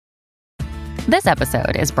This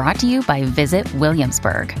episode is brought to you by Visit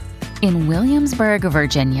Williamsburg. In Williamsburg,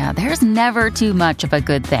 Virginia, there's never too much of a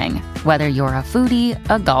good thing. Whether you're a foodie,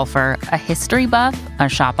 a golfer, a history buff, a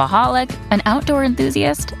shopaholic, an outdoor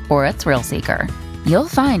enthusiast, or a thrill seeker, you'll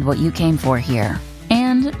find what you came for here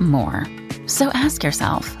and more. So ask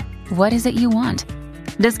yourself, what is it you want?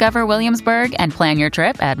 Discover Williamsburg and plan your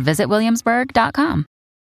trip at visitwilliamsburg.com.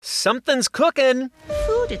 Something's cooking.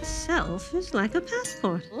 Food itself is like a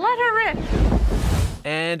passport. Let her rip.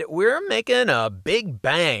 And we're making a big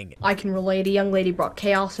bang. I can relate. A young lady brought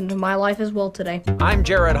chaos into my life as well today. I'm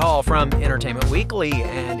Jared Hall from Entertainment Weekly,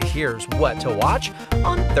 and here's what to watch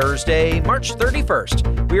on Thursday, March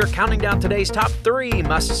 31st. We are counting down today's top 3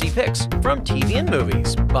 must-see picks from TV and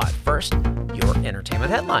movies. But first, your entertainment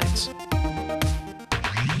headlines.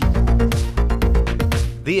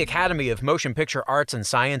 The Academy of Motion Picture Arts and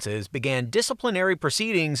Sciences began disciplinary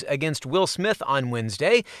proceedings against Will Smith on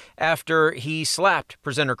Wednesday after he slapped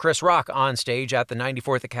presenter Chris Rock on stage at the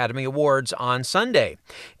 94th Academy Awards on Sunday.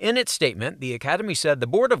 In its statement, the Academy said the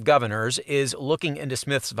Board of Governors is looking into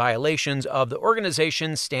Smith's violations of the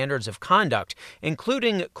organization's standards of conduct,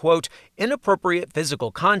 including, quote, inappropriate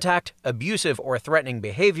physical contact, abusive or threatening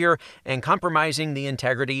behavior, and compromising the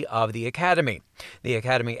integrity of the Academy. The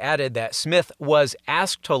Academy added that Smith was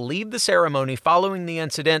asked to leave the ceremony following the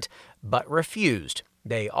incident, but refused.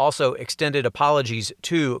 They also extended apologies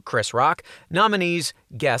to Chris Rock, nominees,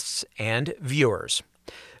 guests, and viewers.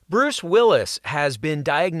 Bruce Willis has been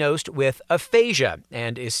diagnosed with aphasia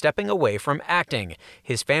and is stepping away from acting.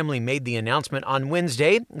 His family made the announcement on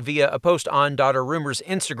Wednesday via a post on daughter Rumor's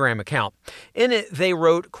Instagram account. In it, they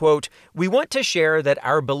wrote, quote, "We want to share that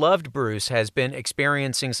our beloved Bruce has been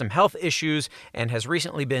experiencing some health issues and has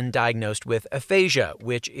recently been diagnosed with aphasia,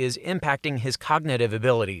 which is impacting his cognitive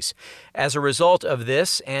abilities. As a result of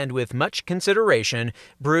this, and with much consideration,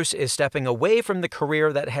 Bruce is stepping away from the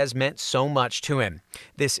career that has meant so much to him.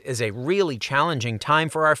 This is a really challenging time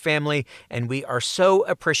for our family, and we are so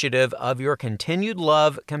appreciative of your continued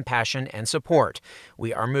love, compassion, and support.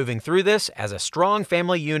 We are moving through this as a strong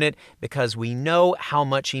family unit because we know how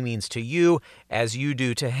much he means to you as you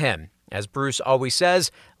do to him. As Bruce always says,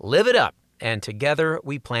 live it up, and together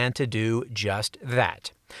we plan to do just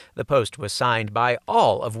that." The post was signed by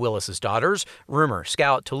all of Willis's daughters, Rumor,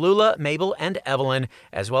 Scout, Tallulah, Mabel, and Evelyn,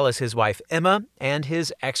 as well as his wife Emma and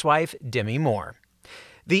his ex-wife Demi Moore.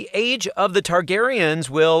 The age of the Targaryens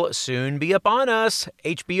will soon be upon us.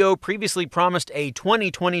 HBO previously promised a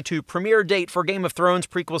 2022 premiere date for Game of Thrones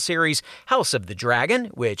prequel series House of the Dragon,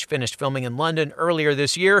 which finished filming in London earlier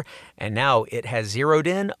this year, and now it has zeroed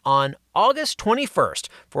in on August 21st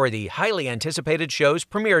for the highly anticipated show's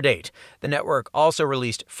premiere date. The network also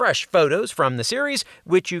released fresh photos from the series,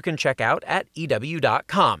 which you can check out at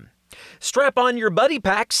EW.com. Strap on your buddy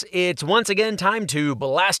packs. It's once again time to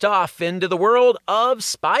blast off into the world of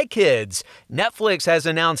Spy Kids. Netflix has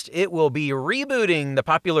announced it will be rebooting the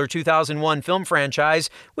popular 2001 film franchise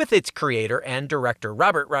with its creator and director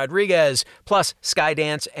Robert Rodriguez, plus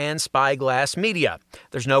Skydance and Spyglass Media.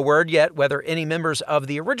 There's no word yet whether any members of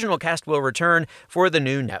the original cast will return for the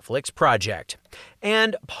new Netflix project.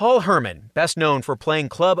 And Paul Herman, best known for playing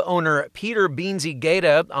club owner Peter Beansy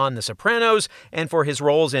Gaeta on The Sopranos and for his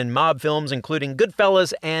roles in mob films including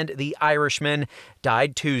Goodfellas and The Irishman,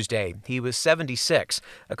 died Tuesday. He was 76.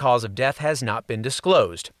 A cause of death has not been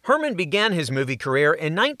disclosed. Herman began his movie career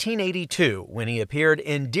in 1982 when he appeared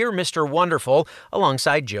in Dear Mr. Wonderful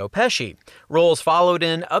alongside Joe Pesci. Roles followed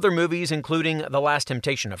in other movies including The Last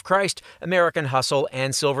Temptation of Christ, American Hustle,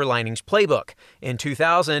 and Silver Linings Playbook. In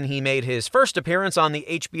 2000, he made his first appearance on the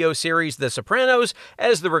HBO series The Sopranos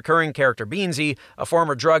as the recurring character Beansy, a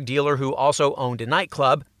former drug dealer who also owned a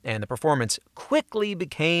nightclub, and the performance quickly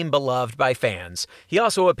became beloved by fans. He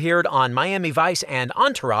also appeared on Miami Vice and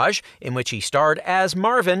Entourage, in which he starred as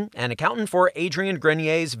Marvin, an accountant for Adrian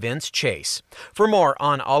Grenier's Vince Chase. For more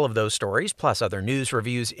on all of those stories, plus other news,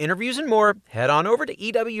 reviews, interviews, and more, head on over to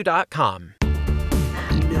EW.com.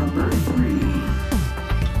 Number 3.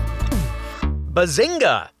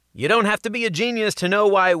 Bazinga! You don't have to be a genius to know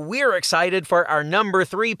why we're excited for our number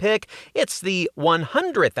 3 pick. It's the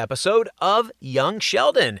 100th episode of Young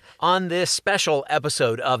Sheldon. On this special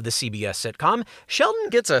episode of the CBS sitcom, Sheldon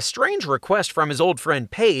gets a strange request from his old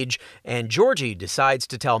friend Paige, and Georgie decides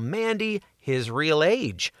to tell Mandy his real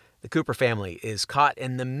age. The Cooper family is caught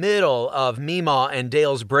in the middle of Meemaw and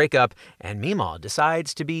Dale's breakup, and Meemaw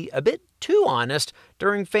decides to be a bit too honest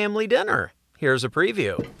during family dinner. Here's a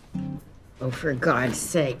preview. Oh, for God's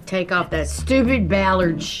sake, take off that stupid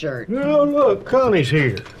Ballard shirt. Oh, look, Connie's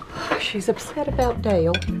here. She's upset about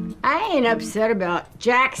Dale. I ain't upset about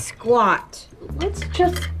Jack squat. Let's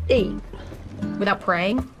just eat. Without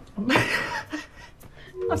praying?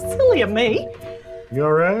 How silly of me. You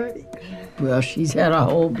all right? Well, she's had a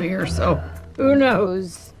whole beer, so who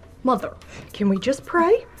knows? Mother. Can we just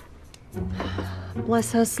pray?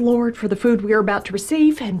 Bless us, Lord, for the food we are about to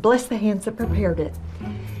receive, and bless the hands that prepared it.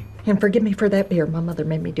 And forgive me for that beer. My mother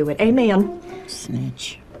made me do it. Amen.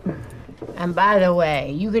 Snitch. And by the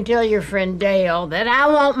way, you can tell your friend Dale that I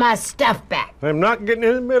want my stuff back. I'm not getting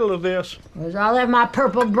in the middle of this. Because I'll have my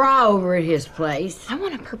purple bra over at his place. I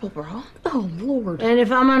want a purple bra. Oh, Lord. And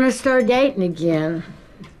if I'm gonna start dating again,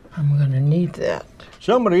 I'm gonna need that.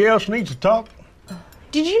 Somebody else needs to talk.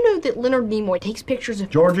 Did you know that Leonard Nimoy takes pictures of...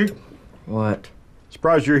 Georgie, What?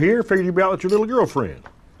 surprised you're here. Figured you'd be out with your little girlfriend.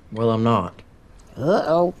 Well, I'm not.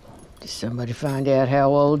 Uh-oh. Did somebody find out how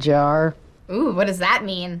old you are? Ooh, what does that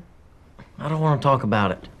mean? I don't want to talk about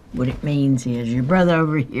it. What it means is your brother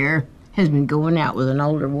over here has been going out with an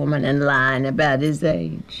older woman and lying about his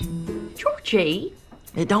age. Georgie.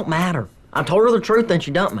 It don't matter. I told her the truth and she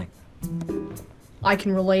dumped me. I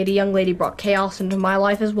can relate. A young lady brought chaos into my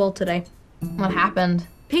life as well today. What happened?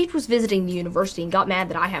 Paige was visiting the university and got mad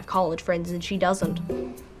that I have college friends and she doesn't.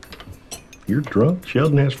 You're drunk?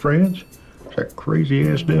 Sheldon has friends? It's that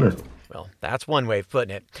crazy-ass dinner. Well, that's one way of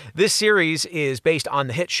putting it. This series is based on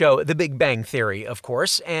the hit show The Big Bang Theory, of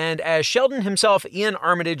course, and as Sheldon himself, Ian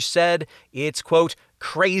Armitage, said, it's, quote,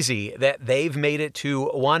 crazy that they've made it to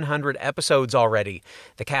 100 episodes already.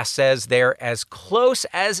 The cast says they're as close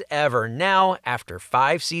as ever now after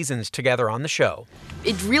 5 seasons together on the show.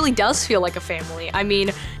 It really does feel like a family. I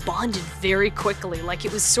mean, bonded very quickly, like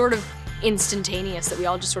it was sort of instantaneous that we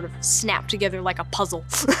all just sort of snapped together like a puzzle.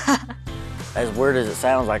 As weird as it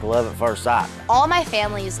sounds, like love at first sight. All my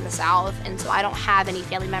family is in the South, and so I don't have any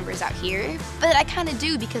family members out here. But I kind of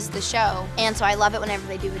do because of the show. And so I love it whenever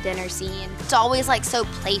they do a dinner scene. It's always like so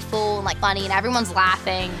playful and like funny, and everyone's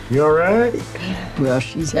laughing. You all right? Well,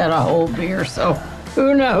 she's had a whole beer, so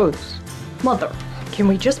who knows? Mother. Can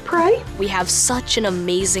we just pray? We have such an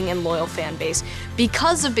amazing and loyal fan base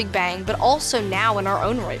because of Big Bang, but also now in our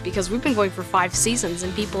own right, because we've been going for 5 seasons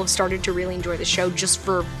and people have started to really enjoy the show just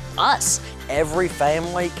for us. Every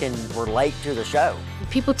family can relate to the show.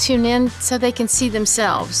 People tune in so they can see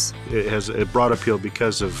themselves. It has a broad appeal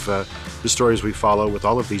because of the stories we follow with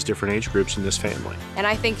all of these different age groups in this family. And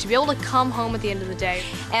I think to be able to come home at the end of the day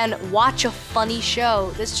and watch a funny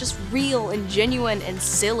show that's just real and genuine and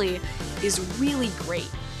silly is really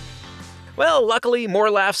great. Well, luckily,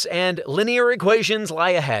 more laughs and linear equations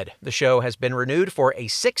lie ahead. The show has been renewed for a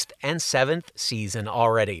 6th and 7th season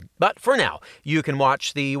already. But for now, you can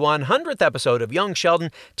watch the 100th episode of Young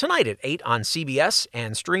Sheldon tonight at 8 on CBS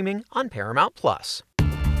and streaming on Paramount+.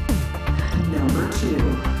 Number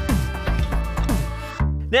 2.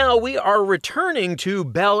 Now we are returning to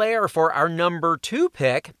Bel-Air for our number 2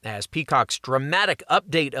 pick, as Peacock's dramatic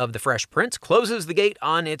update of The Fresh Prince closes the gate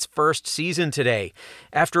on its first season today.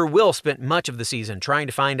 After Will spent much of the season trying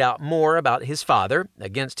to find out more about his father,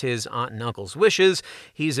 against his aunt and uncle's wishes,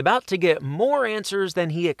 he's about to get more answers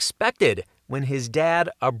than he expected when his dad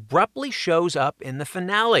abruptly shows up in the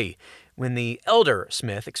finale. When the elder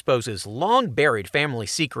Smith exposes long-buried family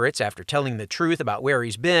secrets after telling the truth about where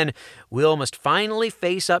he's been, Will must finally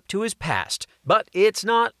face up to his past. But it's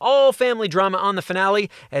not all family drama on the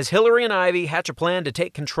finale, as Hillary and Ivy hatch a plan to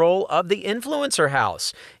take control of the influencer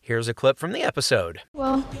house. Here's a clip from the episode.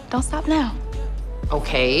 Well, don't stop now.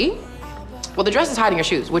 Okay. Well, the dress is hiding your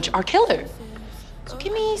shoes, which are killer. So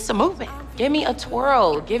give me some movement. Give me a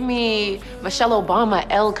twirl. Give me Michelle Obama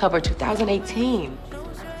Elle cover 2018.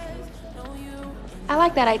 I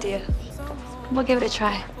like that idea. We'll give it a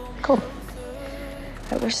try. Cool.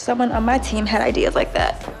 I wish someone on my team had ideas like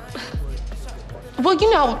that. Well, you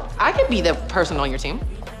know, I could be the person on your team.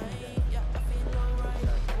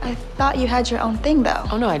 I thought you had your own thing, though.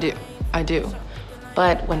 Oh, no, I do. I do.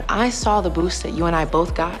 But when I saw the boost that you and I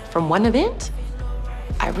both got from one event,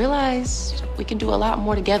 I realized we can do a lot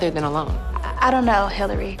more together than alone. I don't know,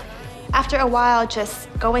 Hillary. After a while, just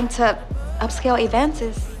going to upscale events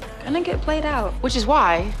is gonna get played out. Which is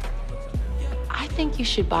why I think you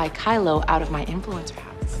should buy Kylo out of my influencer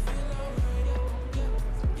house.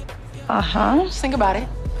 Uh-huh. Just think about it.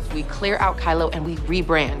 We clear out Kylo and we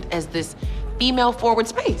rebrand as this female-forward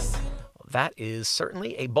space. That is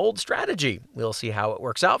certainly a bold strategy. We'll see how it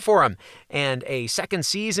works out for him. And a second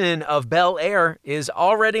season of Bel-Air is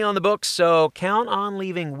already on the books, so count on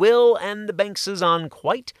leaving Will and the Bankses on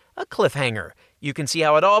quite a cliffhanger. You can see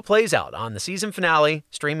how it all plays out on the season finale,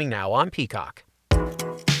 streaming now on Peacock.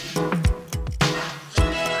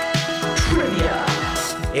 Trivia.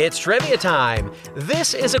 It's trivia time.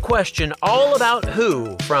 This is a question all about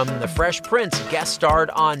who from The Fresh Prince guest starred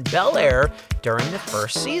on Bel-Air during the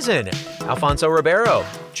first season. Alfonso Ribeiro,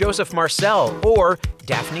 Joseph Marcel, or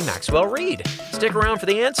Daphne Maxwell Reid. Stick around for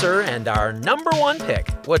the answer and our number one pick.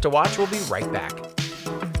 What to Watch will be right back.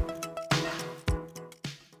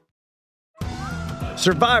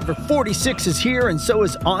 Survivor 46 is here, and so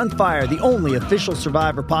is On Fire, the only official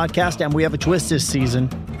Survivor podcast, and we have a twist this season.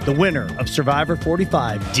 The winner of Survivor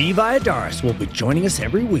 45, Dee Valladares, will be joining us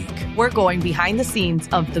every week. We're going behind the scenes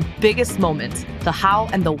of the biggest moments, the how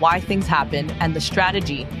and the why things happen, and the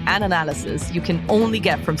strategy and analysis you can only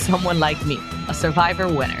get from someone like me, a Survivor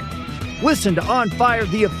winner. Listen to On Fire,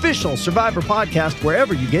 the official Survivor podcast,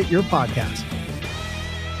 wherever you get your podcast.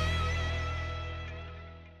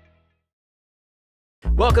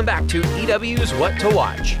 Welcome back to EW's What to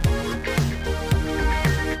Watch.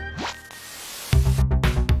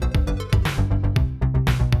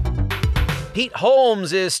 Pete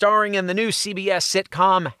Holmes is starring in the new CBS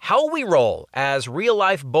sitcom How We Roll as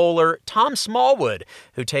real-life bowler Tom Smallwood,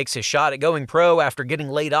 who takes his shot at going pro after getting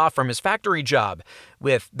laid off from his factory job.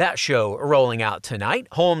 With that show rolling out tonight,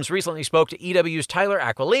 Holmes recently spoke to EW's Tyler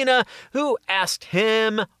Aquilina, who asked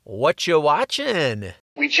him, "What you watching?"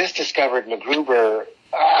 We just discovered MacGruber.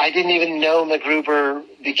 I didn't even know MacGruber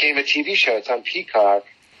became a TV show. It's on Peacock.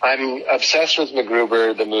 I'm obsessed with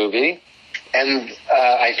MacGruber, the movie. And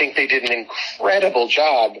I think they did an incredible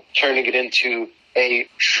job turning it into a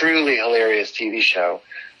truly hilarious TV show.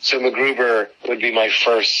 So MacGruber would be my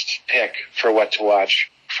first pick for What to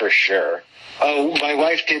Watch, for sure. Oh, my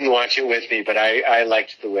wife didn't watch it with me, but I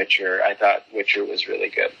liked The Witcher. I thought Witcher was really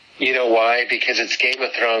good. You know why? Because it's Game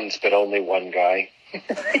of Thrones, but only one guy.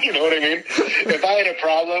 You know what I mean? If I had a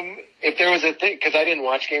problem, if there was a thing, because I didn't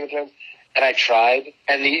watch Game of Thrones, and I tried,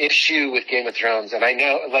 and the issue with Game of Thrones, and I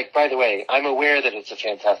know, like, by the way, I'm aware that it's a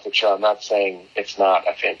fantastic show. I'm not saying it's not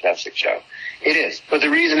a fantastic show. It is. But the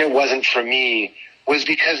reason it wasn't for me was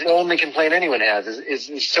because the only complaint anyone has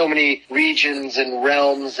is so many regions and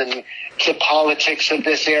realms and the politics of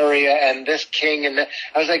this area and this king and that.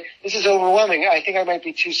 I was like, this is overwhelming. I think I might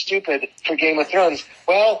be too stupid for Game of Thrones.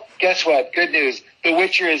 Well, guess what? Good news. The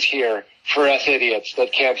Witcher is here for us idiots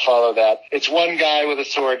that can't follow that. It's one guy with a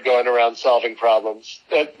sword going around solving problems.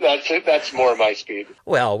 That's more my speed.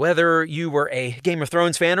 Well, whether you were a Game of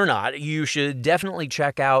Thrones fan or not, you should definitely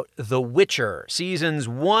check out The Witcher. Seasons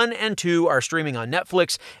 1 and 2 are streaming on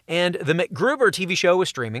Netflix, and the MacGruber TV show is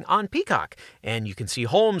streaming on Peacock. And you can see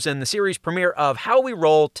Holmes in the series premiere of How We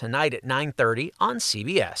Roll tonight at 9:30 on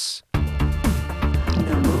CBS.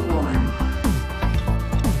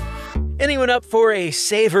 Anyone up for a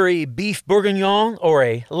savory beef bourguignon or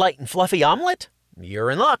a light and fluffy omelet?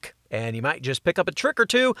 You're in luck. And you might just pick up a trick or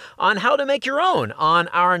two on how to make your own on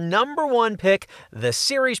our number one pick, the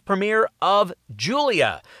series premiere of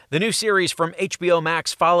Julia. The new series from HBO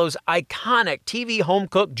Max follows iconic TV home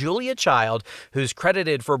cook Julia Child, who's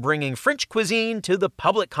credited for bringing French cuisine to the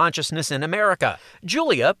public consciousness in America.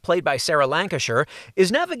 Julia, played by Sarah Lancashire, is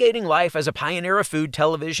navigating life as a pioneer of food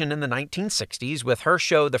television in the 1960s with her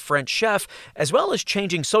show The French Chef, as well as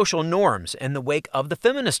changing social norms in the wake of the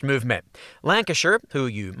feminist movement. Lancashire, who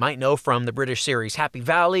you might know from the British series Happy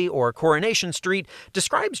Valley or Coronation Street,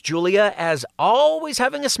 describes Julia as always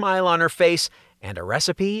having a smile on her face and a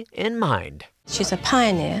recipe in mind. She's a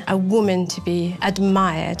pioneer, a woman to be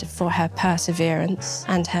admired for her perseverance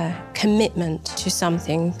and her commitment to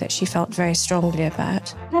something that she felt very strongly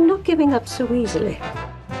about. I'm not giving up so easily.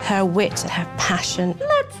 Her wit, her passion.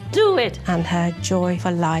 Let's do it! And her joy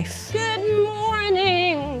for life. Good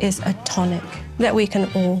morning! Is a tonic that we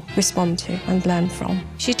can all respond to and learn from.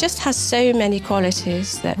 She just has so many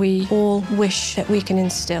qualities that we all wish that we can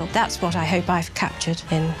instill. That's what I hope I've captured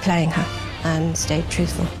in playing her and stayed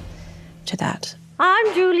truthful to that.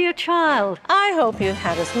 I'm Julia Child. I hope you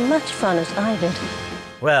had as much fun as I did.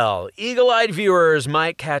 Well, eagle-eyed viewers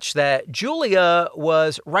might catch that Julia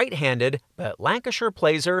was right-handed, but Lancashire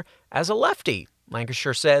plays her as a lefty.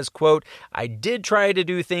 Lancashire says, quote, "I did try to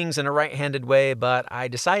do things in a right-handed way, but I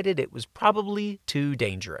decided it was probably too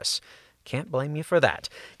dangerous." Can't blame you for that.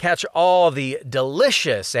 Catch all the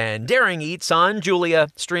delicious and daring eats on Julia,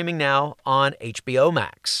 streaming now on HBO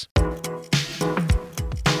Max.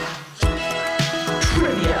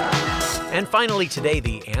 Trivia. And finally today,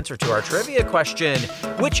 the answer to our trivia question.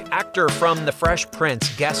 Which actor from The Fresh Prince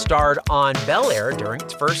guest starred on Bel-Air during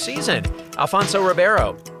its first season? Alfonso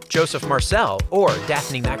Ribeiro, Joseph Marcel, or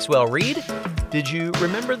Daphne Maxwell Reid? Did you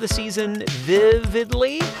remember the season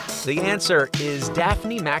vividly? The answer is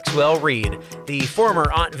Daphne Maxwell Reid. The former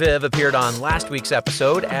Aunt Viv appeared on last week's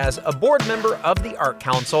episode as a board member of the Art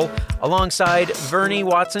Council alongside Verney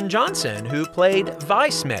Watson-Johnson, who played Vi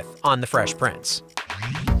Smith on The Fresh Prince.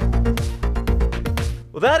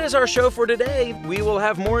 Well, that is our show for today. We will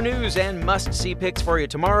have more news and must-see picks for you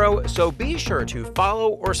tomorrow, so be sure to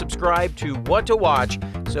follow or subscribe to What to Watch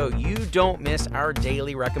so you don't miss our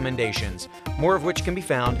daily recommendations, more of which can be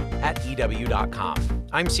found at EW.com.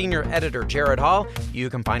 I'm Senior Editor Jared Hall. You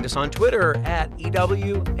can find us on Twitter at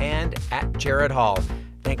EW and at Jared Hall.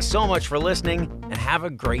 Thanks so much for listening, and have a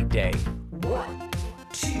great day. What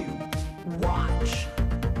to watch?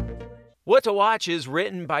 What to Watch is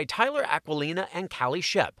written by Tyler Aquilina and Callie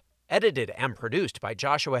Shep, edited and produced by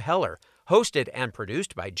Joshua Heller, hosted and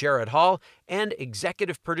produced by Jared Hall, and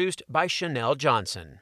executive produced by Chanel Johnson.